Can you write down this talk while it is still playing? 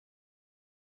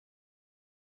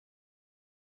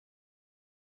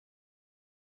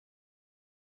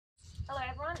Hello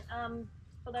everyone.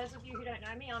 For those of you who don't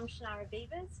know me, I'm Shanara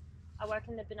Vievers. I work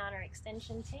in the banana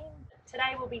extension team.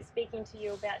 Today we'll be speaking to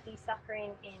you about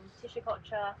desuckering in tissue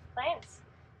culture plants.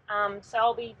 So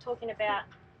I'll be talking about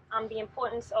the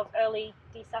importance of early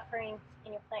desuckering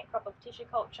in your plant crop of tissue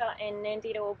culture, and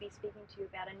Nandita will be speaking to you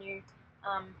about a new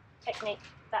technique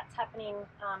that's happening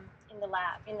in the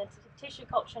lab, in the tissue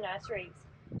culture nurseries.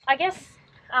 I guess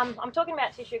I'm talking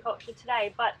about tissue culture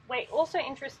today, but we're also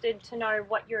interested to know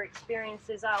what your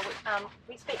experiences are.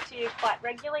 We speak to you quite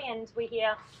regularly and we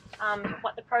hear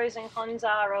what the pros and cons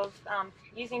are of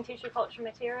using tissue culture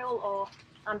material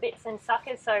or bits and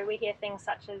suckers. So we hear things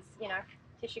such as, you know,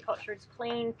 tissue culture is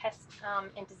clean, pest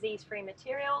and disease-free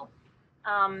material.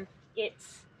 It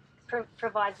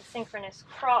provides a synchronous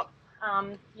crop.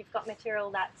 You've got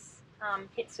material that's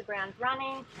hits the ground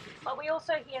running. But we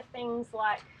also hear things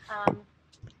like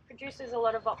produces a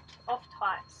lot of off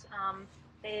types.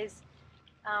 There's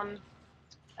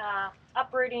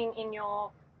uprooting in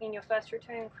your first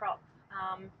return crop,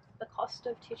 the cost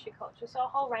of tissue culture, so a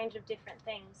whole range of different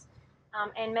things,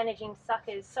 and managing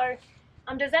suckers. So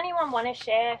does anyone want to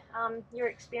share your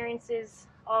experiences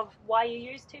of why you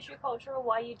use tissue culture or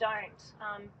why you don't?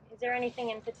 Is there anything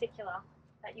in particular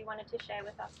that you wanted to share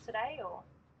with us today, or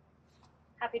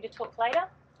happy to talk later?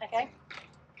 Okay.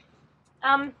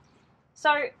 So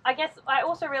I guess I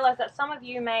also realise that some of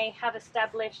you may have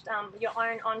established your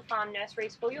own on-farm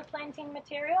nurseries for your planting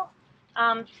material,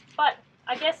 but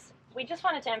I guess we just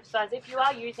wanted to emphasise, if you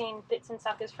are using bits and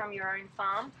suckers from your own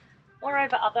farm or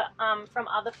from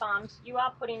other farms, you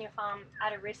are putting your farm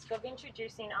at a risk of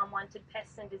introducing unwanted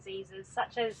pests and diseases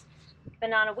such as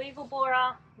banana weevil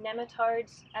borer,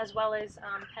 nematodes, as well as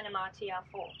Panama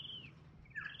TR4.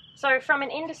 So from an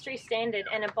industry standard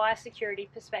and a biosecurity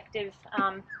perspective,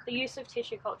 the use of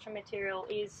tissue culture material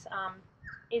is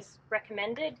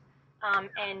recommended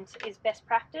and is best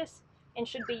practice, and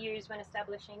should be used when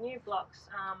establishing new blocks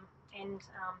and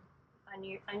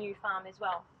a new farm as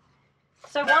well.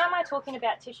 So why am I talking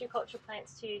about tissue culture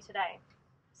plants to you today?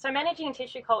 So managing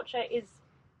tissue culture is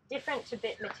different to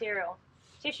bit material.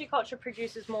 Tissue culture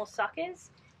produces more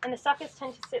suckers, and the suckers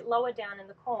tend to sit lower down in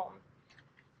the corm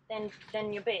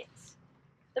than your bits.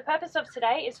 The purpose of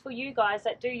today is for you guys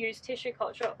that do use tissue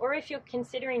culture, or if you're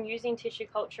considering using tissue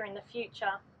culture in the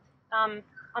future, I'm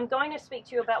going to speak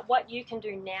to you about what you can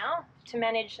do now to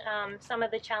manage some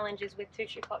of the challenges with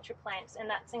tissue culture plants, and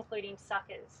that's including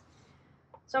suckers.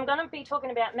 So I'm going to be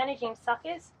talking about managing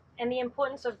suckers and the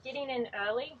importance of getting in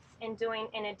early and doing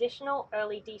an additional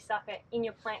early desucker in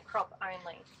your plant crop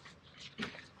only.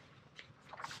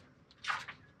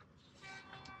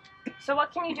 So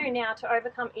what can you do now to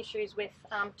overcome issues with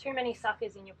too many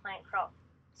suckers in your plant crop?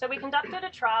 So we conducted a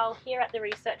trial here at the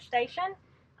research station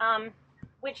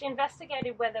which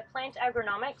investigated whether plant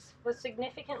agronomics was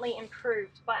significantly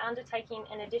improved by undertaking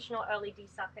an additional early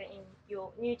desucker in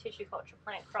your new tissue culture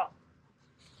plant crop.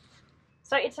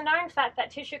 So it's a known fact that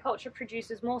tissue culture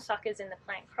produces more suckers in the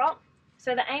plant crop.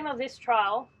 So the aim of this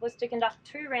trial was to conduct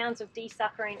 2 rounds of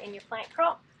desuckering in your plant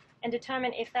crop and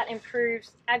determine if that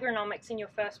improves agronomics in your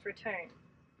first return.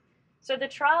 So the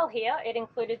trial here, it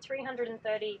included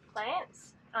 330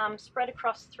 plants spread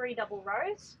across 3 double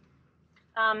rows,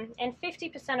 and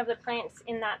 50% of the plants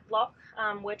in that block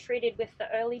were treated with the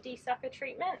early desucker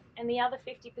treatment, and the other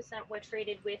 50% were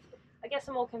treated with, I guess,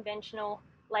 a more conventional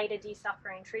later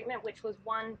desuckering treatment, which was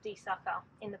 1 desucker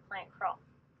in the plant crop.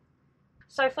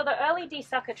 So for the early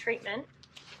desucker treatment,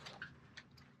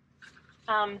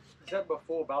 is that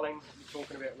before bulling? You're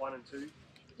talking about 1 and 2?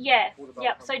 Yeah,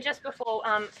 yep. So just before,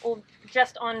 or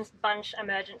just on bunch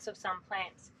emergence of some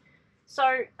plants.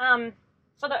 So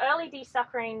for the early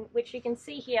desuckering, which you can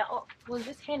see here, we'll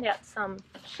just hand out some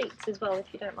sheets as well, if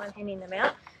you don't mind handing them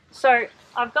out. So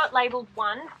I've got labelled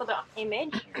 1 for the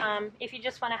image. If you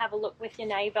just want to have a look with your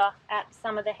neighbour at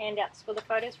some of the handouts for the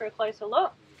photos for a closer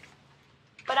look.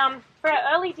 But for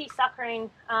our early desuckering,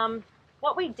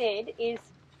 what we did is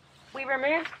we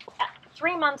removed,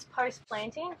 3 months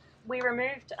post-planting, we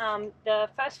removed the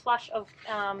first flush of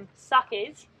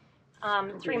suckers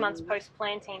 3 months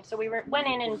post-planting. So we went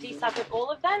in and desuckered all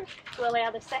of them to allow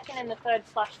the second and the third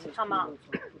flush to come up.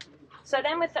 So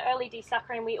then with the early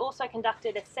desuckering, we also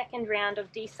conducted a second round of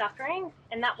desuckering,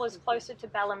 and that was closer to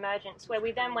bell emergence, where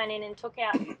we then went in and took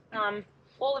out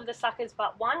all of the suckers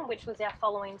but 1, which was our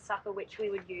following sucker, which we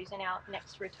would use in our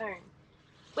next return.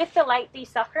 With the late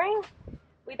desuckering,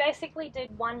 we basically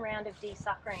did 1 round of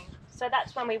desuckering. So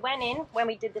that's when we went in, when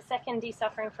we did the second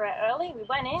desuckering for our early, we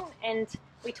went in and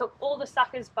we took all the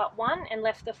suckers but 1 and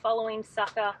left the following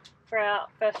sucker for our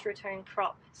first return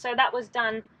crop. So that was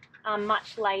done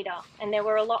much later, and there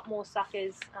were a lot more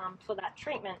suckers for that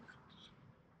treatment.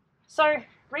 So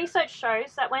research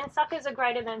shows that when suckers are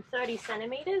greater than 30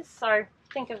 centimetres, so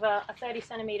think of a 30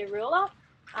 centimetre ruler,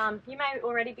 you may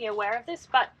already be aware of this,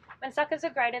 but when suckers are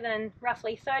greater than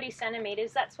roughly 30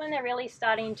 centimetres, that's when they're really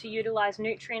starting to utilise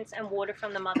nutrients and water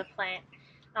from the mother plant.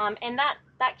 And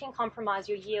that can compromise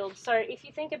your yield. So if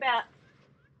you think about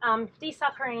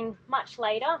desuckering much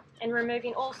later and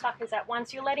removing all suckers at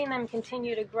once, you're letting them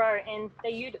continue to grow, and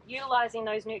they're utilising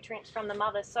those nutrients from the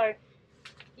mother. So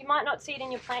you might not see it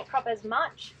in your plant crop as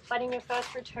much, but in your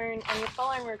first return and your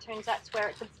following returns, that's where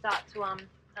it could start to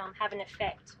have an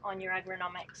effect on your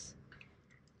agronomics.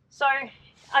 So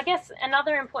I guess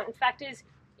another important fact is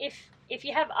if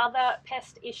you have other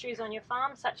pest issues on your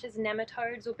farm, such as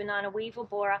nematodes or banana weevil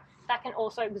borer, that can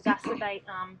also exacerbate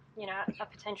a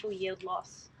potential yield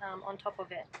loss on top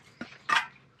of it.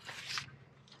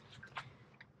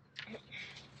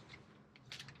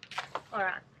 All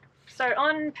right. So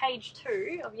on page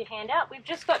 2 of your handout, we've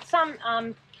just got some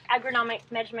agronomic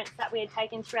measurements that we had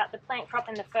taken throughout the plant crop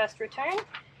and the first return.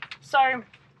 So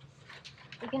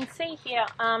you can see here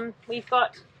we've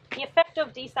got the effect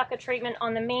of desucker treatment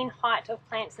on the mean height of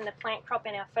plants in the plant crop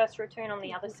in our first return on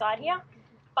the other side here.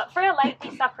 But for our late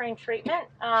desuckering treatment,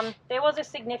 there was a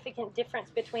significant difference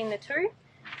between the two.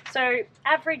 So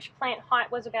average plant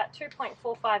height was about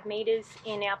 2.45 metres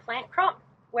in our plant crop,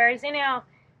 whereas in our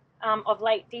of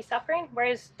late desuckering,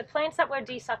 whereas the plants that were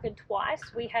desuckered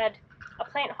twice, we had a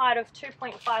plant height of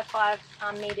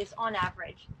 2.55 metres on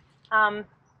average.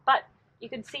 But you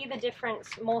could see the difference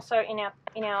more so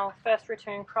in our first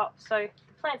return crop. So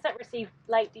the plants that received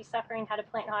late desuckering had a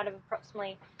plant height of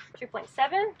approximately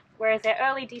 2.7, whereas our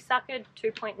early desuckered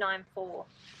 2.94.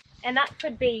 And that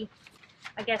could be,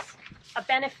 I guess, a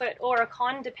benefit or a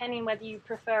con, depending whether you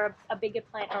prefer a bigger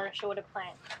plant or a shorter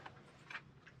plant.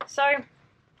 So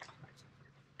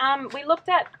we looked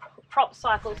at crop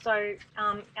cycle, so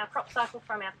our crop cycle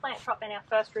from our plant crop and our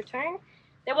first return.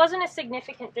 There wasn't a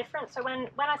significant difference. So when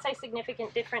I say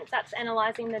significant difference, that's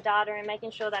analysing the data and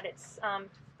making sure that it's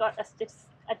got a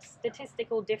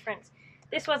statistical difference.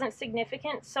 This wasn't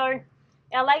significant. So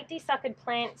our late desuckered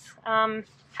plants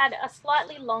had a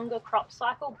slightly longer crop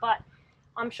cycle, but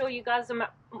I'm sure you guys are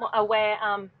aware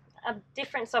a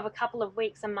difference of a couple of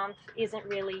weeks, a month isn't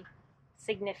really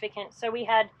significant. So we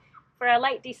had, for our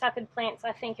late desuckered plants,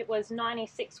 I think it was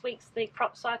 96 weeks the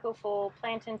crop cycle for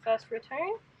plant and first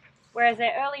return, whereas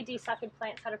our early desuckered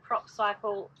plants had a crop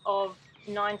cycle of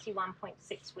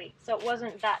 91.6 weeks. So it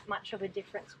wasn't that much of a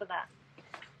difference for that.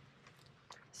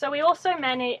 So we also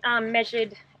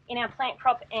measured in our plant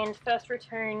crop and first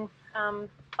return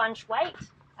bunch weight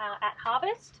at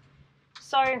harvest.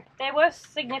 So there were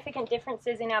significant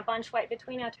differences in our bunch weight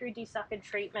between our two desuckered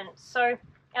treatments. So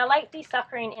our late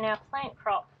desuckering in our plant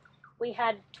crop, we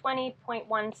had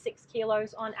 20.16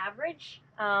 kilos on average,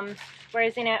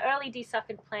 whereas in our early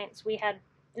desuckered plants, we had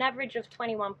an average of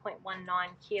 21.19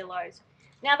 kilos.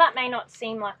 Now that may not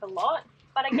seem like a lot,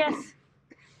 but I guess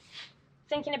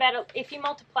thinking about it, if you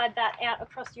multiplied that out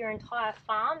across your entire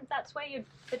farm, that's where you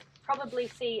could probably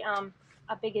see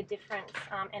a bigger difference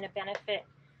and a benefit.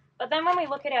 But then when we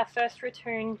look at our first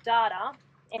return data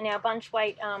and our bunch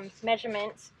weight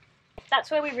measurements,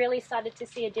 that's where we really started to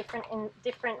see a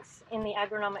difference in the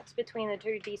agronomics between the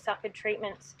two desuckered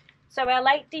treatments. So our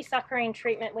late desuckering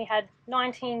treatment, we had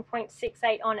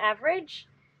 19.68 on average,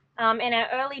 and our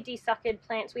early desuckered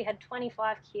plants, we had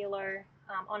 25 kilo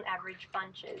on average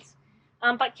bunches.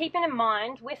 But keeping in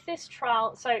mind, with this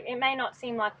trial, so it may not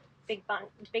seem like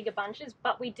bigger bunches,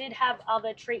 but we did have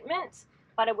other treatments,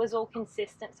 but it was all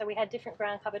consistent. So we had different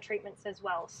ground cover treatments as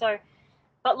well. So,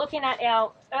 but looking at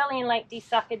our early and late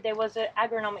desuckered, there was an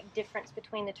agronomic difference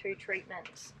between the two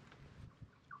treatments.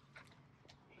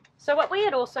 So what we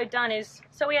had also done is,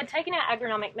 so we had taken our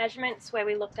agronomic measurements where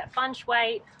we looked at bunch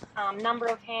weight, number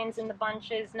of hands in the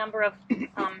bunches, number of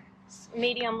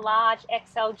medium, large,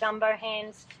 XL, jumbo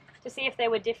hands, to see if there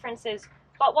were differences.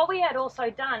 But what we had also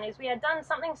done is we had done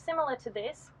something similar to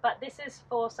this, but this is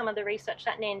for some of the research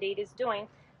that Nandita is doing.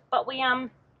 But we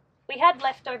had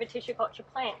leftover tissue culture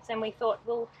plants, and we thought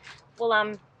we'll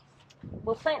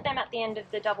plant them at the end of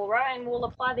the double row, and we'll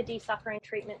apply the desuckering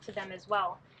treatment to them as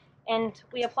well. And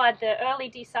we applied the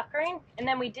early desuckering, and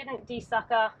then we didn't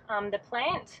desucker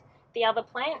the other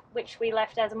plant, which we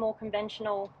left as a more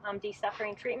conventional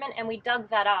desuckering treatment, and we dug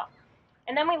that up.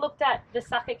 And then we looked at the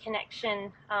sucker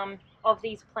connection of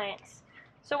these plants.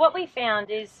 So what we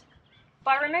found is,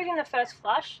 by removing the first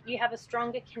flush, you have a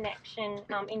stronger connection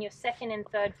in your second and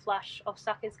third flush of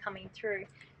suckers coming through.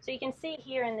 So you can see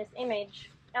here in this image,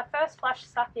 our first flush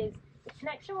suckers, the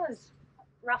connection was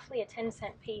roughly a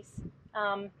 10-cent piece.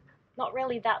 Not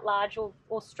really that large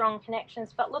or strong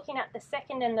connections, but looking at the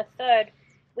second and the third,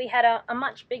 we had a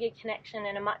much bigger connection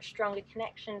and a much stronger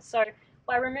connection. So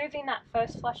by removing that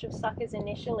first flush of suckers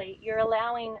initially, you're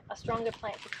allowing a stronger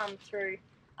plant to come through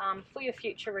for your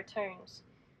future ratoons.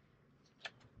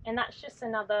 And that's just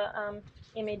another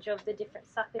image of the different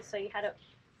suckers. So you had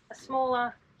a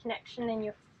smaller connection in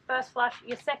your first flush,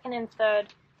 your second and third.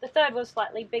 The third was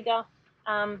slightly bigger,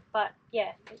 but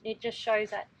yeah, it just shows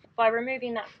that by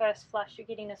removing that first flush, you're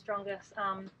getting a stronger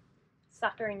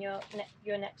sucker in your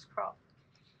next crop.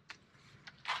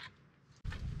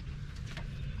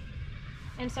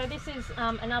 And so this is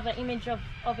another image of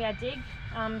our dig.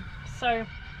 So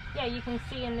yeah, you can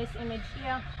see in this image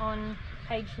here on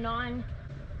page 9.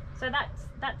 So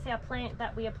that's our plant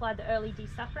that we applied the early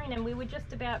desuckering, and we were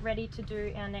just about ready to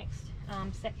do our next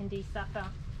second desucker.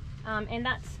 And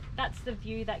that's the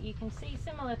view that you can see,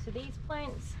 similar to these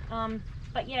plants.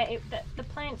 But yeah, the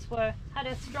plants had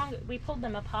a stronger. We pulled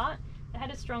them apart. They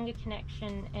had a stronger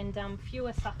connection and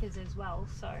fewer suckers as well.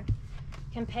 So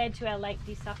compared to our late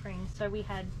desuckering, so we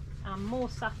had more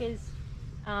suckers,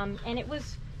 and it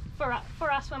was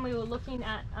for us when we were looking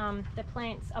at the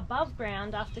plants above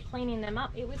ground after cleaning them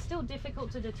up. It was still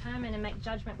difficult to determine and make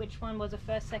judgment which one was a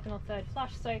first, second, or third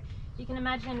flush. So you can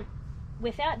imagine,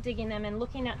 without digging them and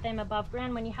looking at them above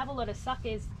ground, when you have a lot of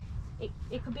suckers,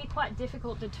 it could be quite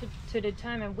difficult to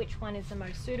determine which one is the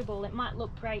most suitable. It might look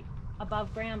great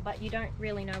above ground, but you don't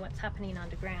really know what's happening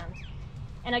underground.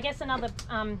 And I guess another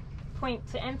point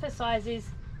to emphasize is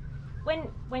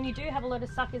when you do have a lot of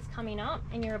suckers coming up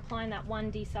and you're applying that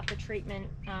one desucker treatment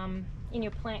in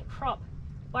your plant crop,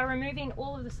 by removing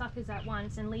all of the suckers at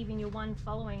once and leaving your one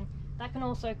following, that can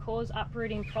also cause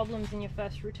uprooting problems in your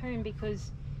first ratoon,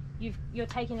 because you're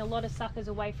taking a lot of suckers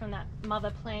away from that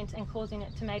mother plant and causing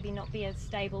it to maybe not be as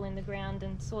stable in the ground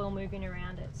and soil moving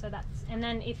around it. So and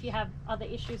then if you have other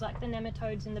issues like the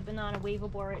nematodes and the banana weevil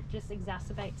borer, it just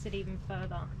exacerbates it even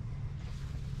further.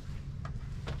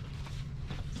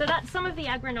 So that's some of the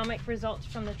agronomic results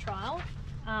from the trial.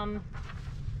 And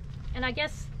I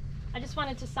guess I just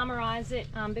wanted to summarize it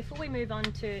before we move on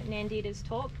to Nandita's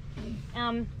talk.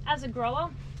 As a grower,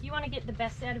 you want to get the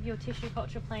best out of your tissue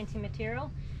culture planting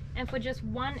material, and for just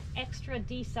one extra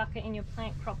desucker in your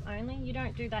plant crop only, you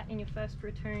don't do that in your first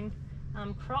ratoon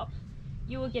crop,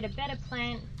 you will get a better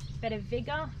plant, better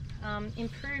vigor,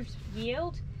 improved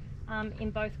yield in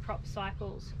both crop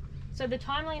cycles. So the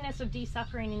timeliness of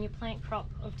desuckering in your plant crop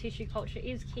of tissue culture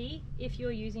is key if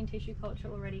you're using tissue culture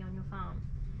already on your farm.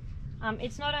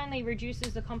 It's not only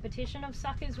reduces the competition of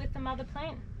suckers with the mother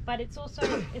plant, but it's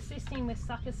also assisting with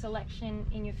sucker selection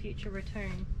in your future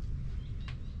ratoon.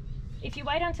 If you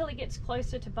wait until it gets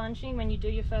closer to bunching when you do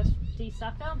your first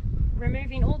desucker,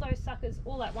 removing all those suckers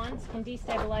all at once can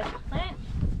destabilize your plant.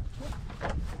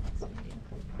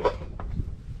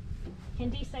 Can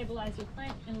destabilize your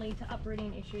plant and lead to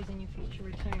uprooting issues in your future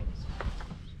ratoons.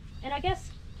 And I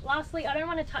guess lastly, I don't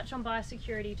want to touch on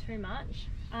biosecurity too much,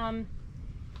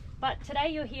 but today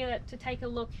you're here to take a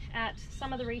look at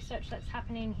some of the research that's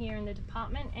happening here in the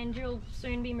department, and you'll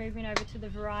soon be moving over to the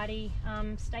variety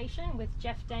station with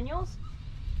Jeff Daniels.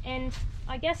 And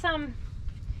I guess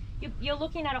you're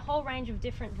looking at a whole range of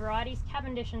different varieties,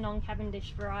 Cavendish and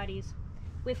non-Cavendish varieties,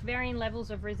 with varying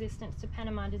levels of resistance to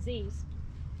Panama disease.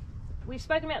 We've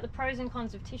spoken about the pros and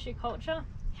cons of tissue culture.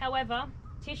 However,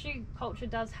 tissue culture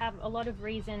does have a lot of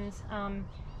reasons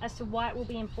as to why it will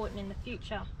be important in the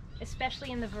future, especially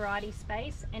in the variety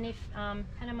space, and if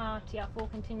Panama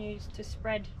TR4 continues to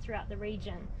spread throughout the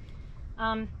region.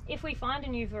 If we find a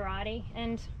new variety,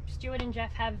 and Stuart and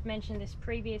Jeff have mentioned this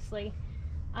previously,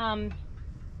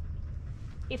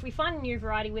 if we find a new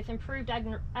variety with improved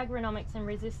agronomics and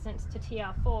resistance to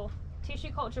TR4,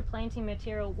 tissue culture planting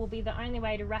material will be the only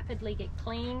way to rapidly get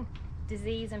clean,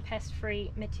 disease and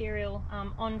pest-free material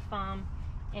on farm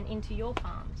and into your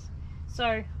farms.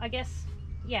 So I guess,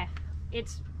 yeah,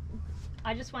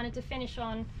 I just wanted to finish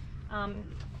on,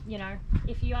 you know,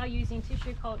 if you are using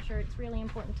tissue culture, it's really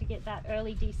important to get that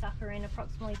early desucker in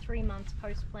approximately 3 months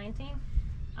post-planting.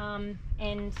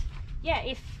 And yeah,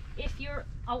 if you're,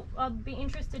 I'll be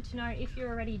interested to know if you're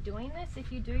already doing this,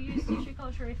 if you do use tissue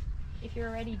culture, if you're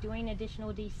already doing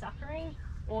additional desuckering,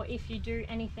 or if you do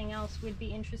anything else, we'd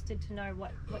be interested to know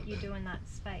what you do in that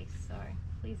space. So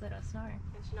please let us know.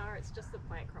 And Shanara, it's just the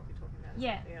plant crop you're talking about,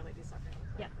 yeah. The early desuckering.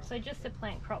 Yeah, so just the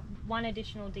plant crop, one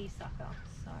additional desucker.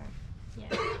 So yeah.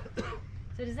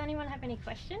 So does anyone have any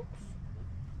questions?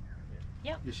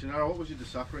 Yep. Yeah, Shanara, what was your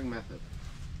desuckering method?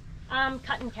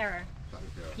 Cut and carrow. Cut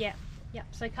and carrow. Yeah, yeah.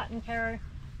 So cut and carrow.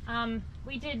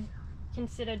 We did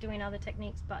consider doing other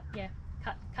techniques, but yeah,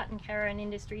 cut and carry and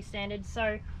industry standards.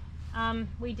 So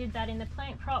we did that in the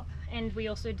plant crop, and we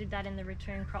also did that in the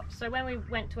return crop. So when we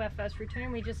went to our first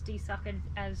return, we just desuckered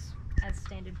as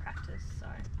standard practice. So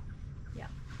yeah,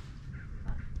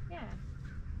 but, yeah.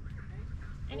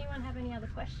 Anyone have any other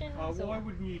questions? Why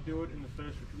wouldn't you do it in the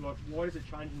first? Like, why does it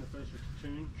change in the first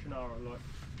return, Shanara? Like,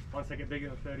 once they get bigger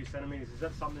than 30 centimeters, is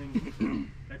that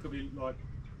something that could be like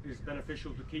is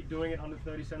beneficial to keep doing it under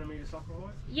 30 centimeter sucker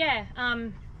height? Yeah,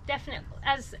 definitely.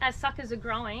 As suckers are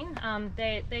growing,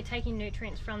 they're taking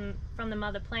nutrients from the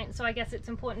mother plant. So I guess it's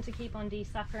important to keep on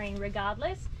desuckering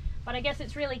regardless. But I guess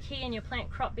it's really key in your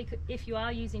plant crop because if you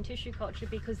are using tissue culture,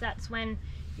 because that's when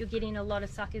you're getting a lot of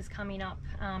suckers coming up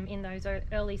in those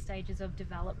early stages of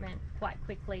development quite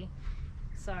quickly.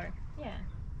 So yeah.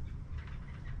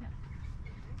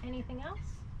 Anything else?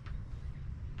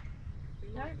 We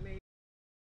No? might move